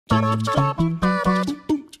The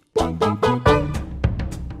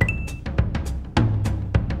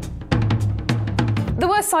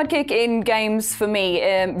worst sidekick in games for me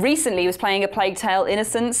recently was playing A Plague Tale: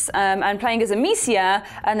 Innocence and playing as Amicia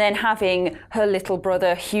and then having her little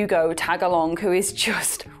brother Hugo tag along, who is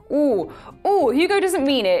just... Hugo doesn't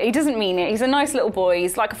mean it. He doesn't mean it. He's a nice little boy.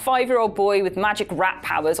 He's like a 5-year-old boy with magic rat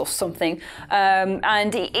powers or something.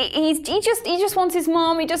 And he just wants his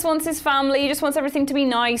mom. He just wants his family. He just wants everything to be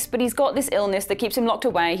nice. But he's got this illness that keeps him locked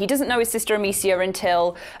away. He doesn't know his sister Amicia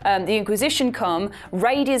until the Inquisition come,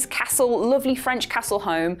 raid his castle, lovely French castle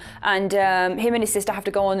home, and him and his sister have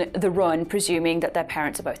to go on the run, presuming that their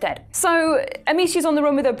parents are both dead. So Amicia's on the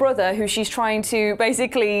run with her brother, who she's trying to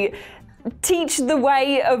basically teach the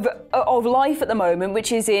way of life at the moment,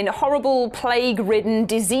 which is in horrible, plague-ridden,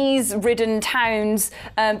 disease-ridden towns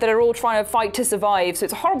that are all trying to fight to survive. So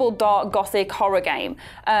it's a horrible, dark, gothic horror game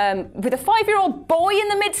with a 5-year-old boy in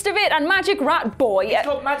the midst of it and Magic Rat Boy. He's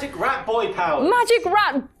got Magic Rat Boy powers. Magic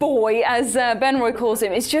Rat Boy, as Benroy calls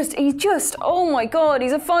him. He's just, oh my god,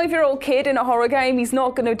 he's a 5-year-old kid in a horror game. He's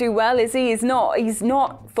not going to do well, is he? He's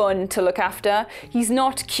not fun to look after. He's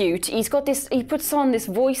not cute. He puts on this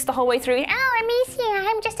voice the whole way through. Oh, Amicia,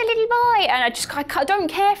 I'm just a little boy. And I don't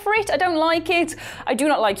care for it. I don't like it. I do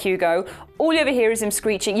not like Hugo. All you ever hear is him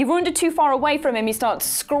screeching. You've wandered too far away from him. He starts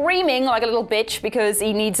screaming like a little bitch because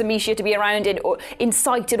he needs Amicia to be around in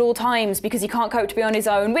sight at all times because he can't cope to be on his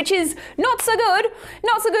own, which is not so good.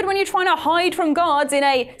 Not so good when you're trying to hide from guards in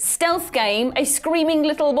a stealth game, a screaming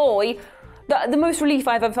little boy. The most relief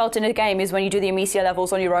I've ever felt in a game is when you do the Amicia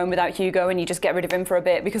levels on your own without Hugo and you just get rid of him for a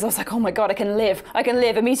bit, because I was like, oh my god, I can live.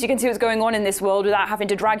 Amicia can see what's going on in this world without having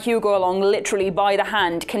to drag Hugo along literally by the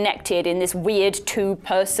hand, connected in this weird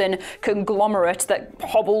 2-person conglomerate that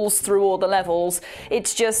hobbles through all the levels.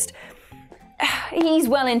 It's just... He's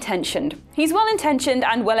well-intentioned. He's well-intentioned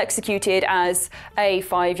and well-executed as a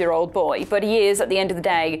 5-year-old boy, but he is, at the end of the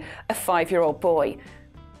day, a 5-year-old boy.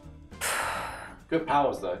 Good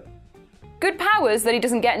powers, though. Good powers that he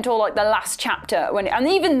doesn't get until like the last chapter. And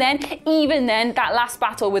even then, that last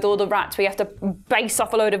battle with all the rats, where you have to base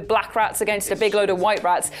off a load of black rats against a big load of white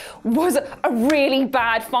rats, was a really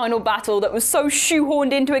bad final battle that was so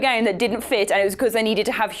shoehorned into a game that didn't fit, and it was because they needed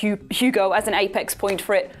to have Hugo as an apex point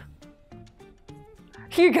for it.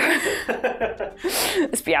 Hugo.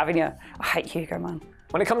 Let's be having you. I hate Hugo, man.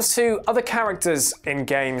 When it comes to other characters in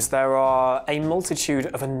games, there are a multitude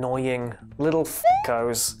of annoying little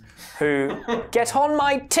f***os who get on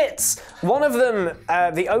my tits. One of them,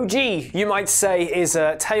 the OG, you might say, is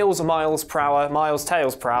Tails Miles per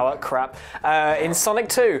hour, crap, in Sonic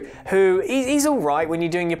 2, who he's all right when you're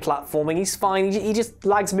doing your platforming, he's fine, he just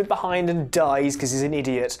lags a bit behind and dies because he's an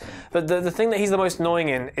idiot. But the thing that he's the most annoying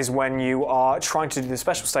in is when you are trying to do the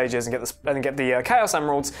special stages and get the Chaos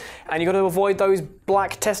Emeralds, and you've got to avoid those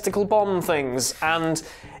black testicle bomb things, and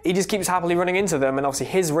he just keeps happily running into them, and obviously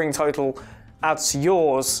his ring total adds to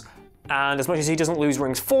yours. And as much as he doesn't lose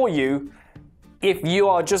rings for you, if you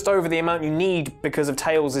are just over the amount you need because of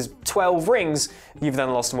Tails' 12 rings, you've then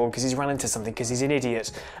lost them all because he's run into something because he's an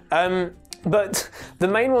idiot. But the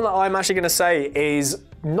main one that I'm actually going to say is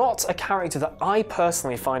not a character that I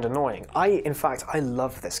personally find annoying. In fact, I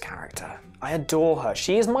love this character. I adore her.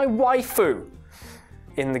 She is my waifu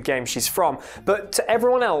in the game she's from. But to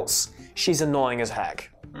everyone else, she's annoying as heck.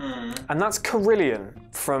 And that's Carillion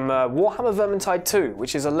from Warhammer Vermintide 2,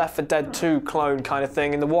 which is a Left 4 Dead 2 clone kind of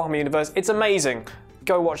thing in the Warhammer universe. It's amazing.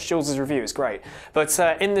 Go watch Jules' review, it's great. But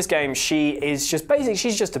in this game, she is just basically,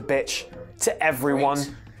 she's just a bitch to everyone.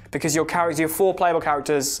 Great. Because your 4 playable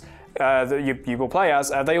characters that you will play as,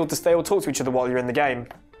 they all talk to each other while you're in the game.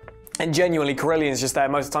 And genuinely, Carillion's just there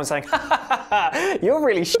most of the time saying, ha ha ha, you're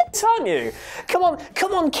really shit, aren't you? Come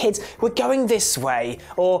on kids, we're going this way.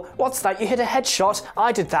 Or, what's that, you hit a headshot?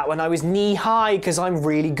 I did that when I was knee-high because I'm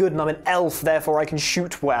really good and I'm an elf, therefore I can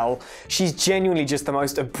shoot well. She's genuinely just the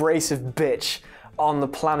most abrasive bitch on the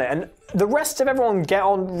planet. And the rest of everyone get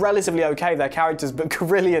on relatively okay, their characters, but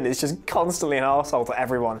Carillion is just constantly an arsehole to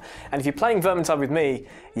everyone. And if you're playing Vermintide with me,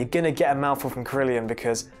 you're gonna get a mouthful from Carillion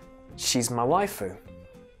because she's my waifu.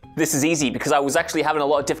 This is easy because I was actually having a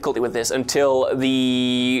lot of difficulty with this until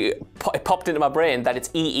it popped into my brain that it's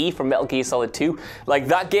EE from Metal Gear Solid 2. Like,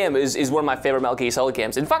 that game is one of my favorite Metal Gear Solid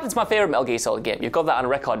games. In fact, it's my favorite Metal Gear Solid game. You've got that on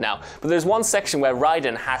record now. But there's one section where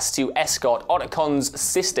Raiden has to escort Otacon's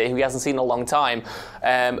sister, who he hasn't seen in a long time,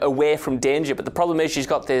 away from danger. But the problem is she's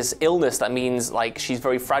got this illness that means, like, she's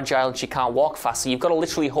very fragile and she can't walk fast. So you've got to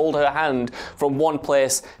literally hold her hand from one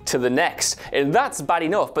place to the next. And that's bad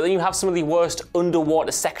enough. But then you have some of the worst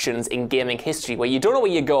underwater sections in gaming history where you don't know where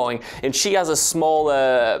you're going and she has a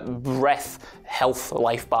smaller breath health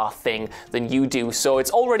life bar thing than you do. So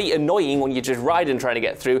it's already annoying when you're just riding trying to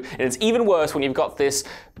get through, and it's even worse when you've got this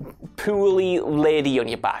poorly lady on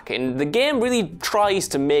your back. And the game really tries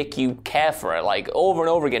to make you care for her, like over and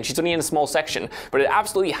over again. She's only in a small section, but it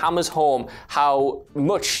absolutely hammers home how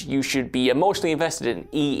much you should be emotionally invested in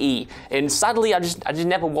EE. And sadly, I just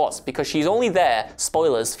never was, because she's only there,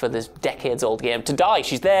 spoilers for this decades-old game, to die.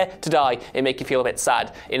 She's there to die and make you feel a bit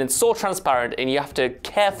sad. And it's so transparent, and you have to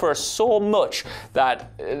care for her so much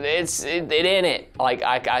that it ain't it. Like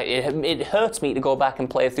it hurts me to go back and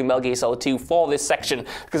play through Metal Gear Solid 2 for this section,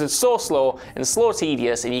 because it's so slow and slow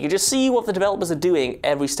tedious, and you can just see what the developers are doing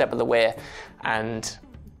every step of the way. And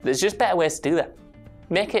there's just better ways to do that.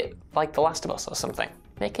 Make it like The Last of Us or something.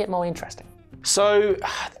 Make it more interesting. So,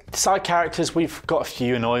 side characters, we've got a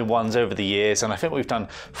few annoying ones over the years, and I think we've done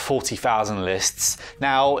 40,000 lists.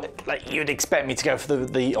 Now, like, you'd expect me to go for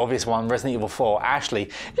the obvious one, Resident Evil 4,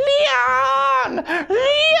 Ashley. Leon!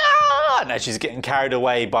 As she's getting carried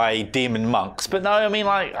away by demon monks. But no, I mean,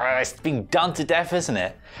 like, it's been done to death, isn't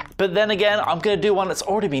it? But then again, I'm going to do one that's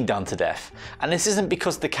already been done to death. And this isn't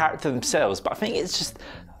because of the character themselves, but I think it's just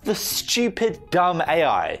the stupid, dumb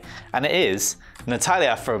AI. And it is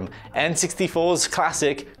Natalia from N64's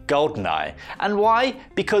classic GoldenEye. And why?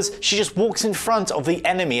 Because she just walks in front of the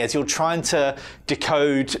enemy as you're trying to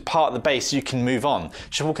decode part of the base so you can move on.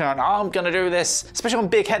 She's walking around, oh, I'm gonna do this, especially on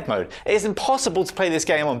big head mode. It is impossible to play this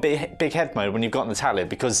game on big head mode when you've got Natalia,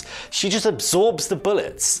 because she just absorbs the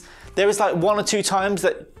bullets. There is like 1 or 2 times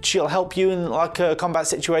that she'll help you in like a combat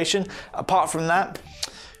situation. Apart from that,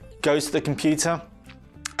 goes to the computer,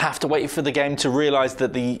 have to wait for the game to realize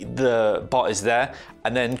that the bot is there,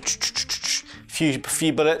 and then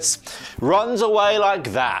few bullets, runs away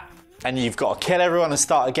like that, and you've got to kill everyone and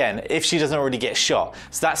start again if she doesn't already get shot.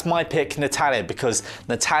 So that's my pick, Natalia, because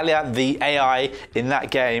Natalia, the AI in that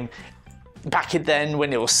game, back then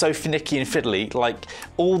when it was so finicky and fiddly, like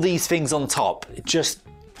all these things on top, just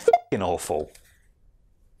f***ing awful.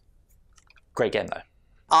 Great game though.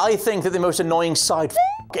 I think that the most annoying side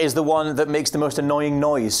is the one that makes the most annoying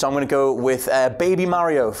noise. So I'm going to go with Baby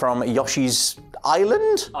Mario from Yoshi's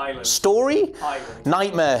Island? Story?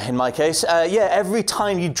 Nightmare in my case. Yeah, every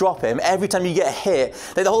time you drop him, every time you get a hit,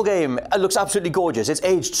 the whole game looks absolutely gorgeous. It's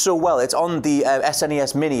aged so well. It's on the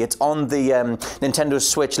SNES Mini. It's on the Nintendo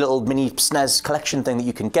Switch little mini SNES collection thing that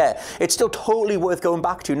you can get. It's still totally worth going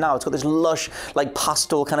back to now. It's got this lush, like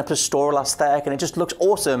pastel kind of pastoral aesthetic, and it just looks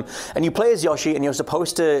awesome. And you play as Yoshi, and you're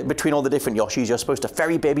supposed to, between all the different Yoshis, you're supposed to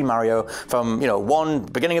ferry Baby Mario from, you know, one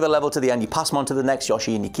beginning of the level to the end. You pass him on to the next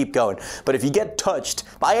Yoshi, and you keep going. But if you get touched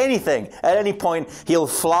by anything at any point, he'll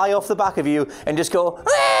fly off the back of you and just go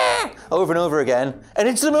 "Aah!" over and over again, and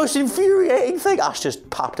it's the most infuriating thing. Ash just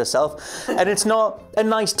papped herself, and it's not a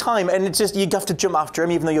nice time, and it's just, you have to jump after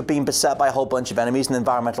him even though you're being beset by a whole bunch of enemies and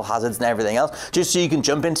environmental hazards and everything else, just so you can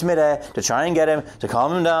jump into midair to try and get him, to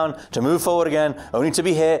calm him down, to move forward again, only to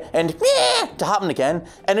be hit and to happen again,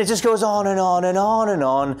 and it just goes on and on and on and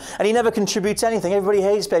on, and he never contributes anything. Everybody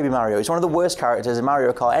hates Baby Mario. He's one of the worst characters in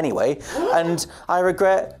Mario Kart anyway, and I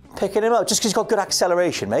regret picking him up. Just because he's got good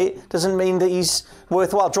acceleration, mate, doesn't mean that he's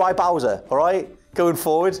worthwhile. Dry Bowser, all right? Going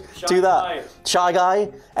forward, do that. Shy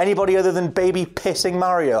Guy, anybody other than baby pissing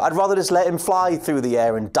Mario. I'd rather just let him fly through the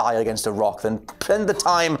air and die against a rock than spend the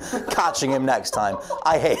time catching him next time.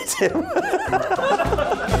 I hate him.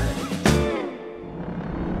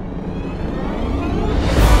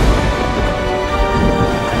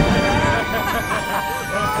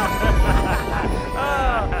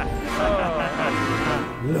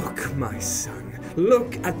 Look, my son,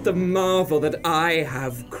 look at the marvel that I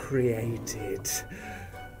have created.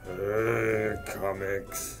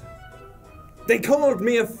 Comics. They called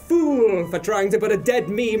me a fool for trying to put a dead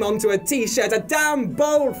meme onto a t-shirt. A damn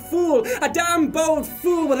bold fool! A damn bold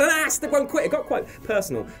fool with an ass that won't quit. It got quite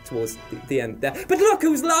personal towards the end there. But look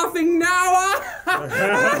who's laughing now!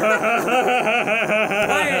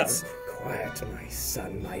 Quiet! Quiet, my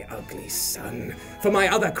son, my ugly son, for my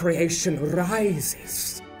other creation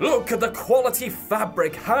rises. Look at the quality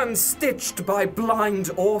fabric, hand-stitched by blind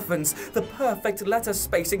orphans. The perfect letter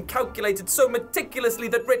spacing calculated so meticulously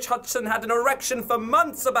that Rich Hudson had an erection for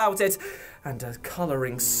months about it. And a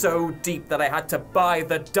colouring so deep that I had to buy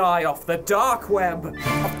the dye off the dark web.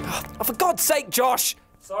 Oh, for God's sake, Josh!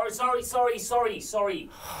 Sorry.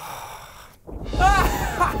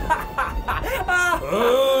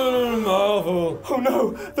 Oh, Marvel. Oh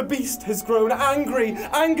no, the beast has grown angry,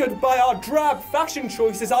 angered by our drab fashion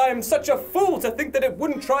choices. I am such a fool to think that it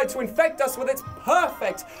wouldn't try to infect us with its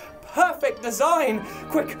perfect design.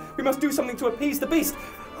 Quick, we must do something to appease the beast.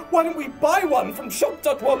 Why don't we buy one from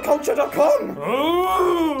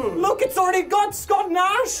shop.whatculture.com? Look, it's already got Scott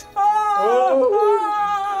Nash!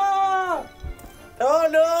 Oh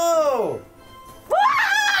no!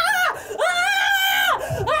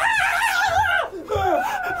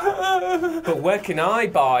 But where can I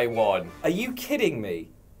buy one? Are you kidding me?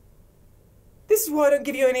 This is why I don't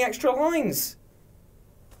give you any extra lines.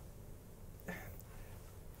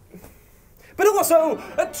 But also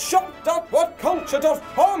at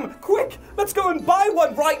shop.whatculture.com. Quick, let's go and buy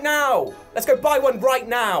one right now. Let's go buy one right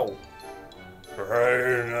now.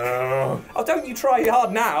 Right now. Oh, don't you try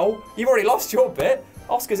hard now. You've already lost your bit.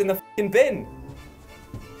 Oscar's in the f***ing bin.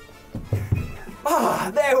 Ah,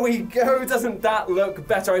 there we go. Doesn't that look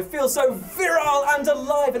better? I feel so virile and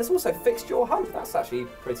alive, and it's also fixed your hump. That's actually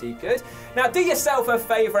pretty good. Now, do yourself a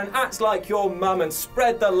favour and act like your mum and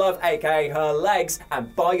spread the love, aka her legs,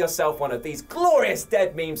 and buy yourself one of these glorious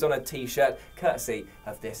dead memes on a t-shirt, courtesy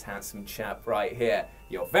of this handsome chap right here.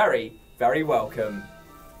 You're very, very welcome.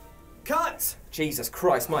 Cut! Jesus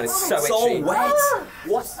Christ, mine is so It's itchy. all wet.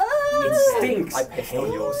 What? It stinks. I pissed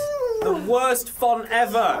on yours. The worst font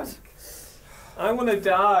ever. I want to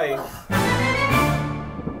die.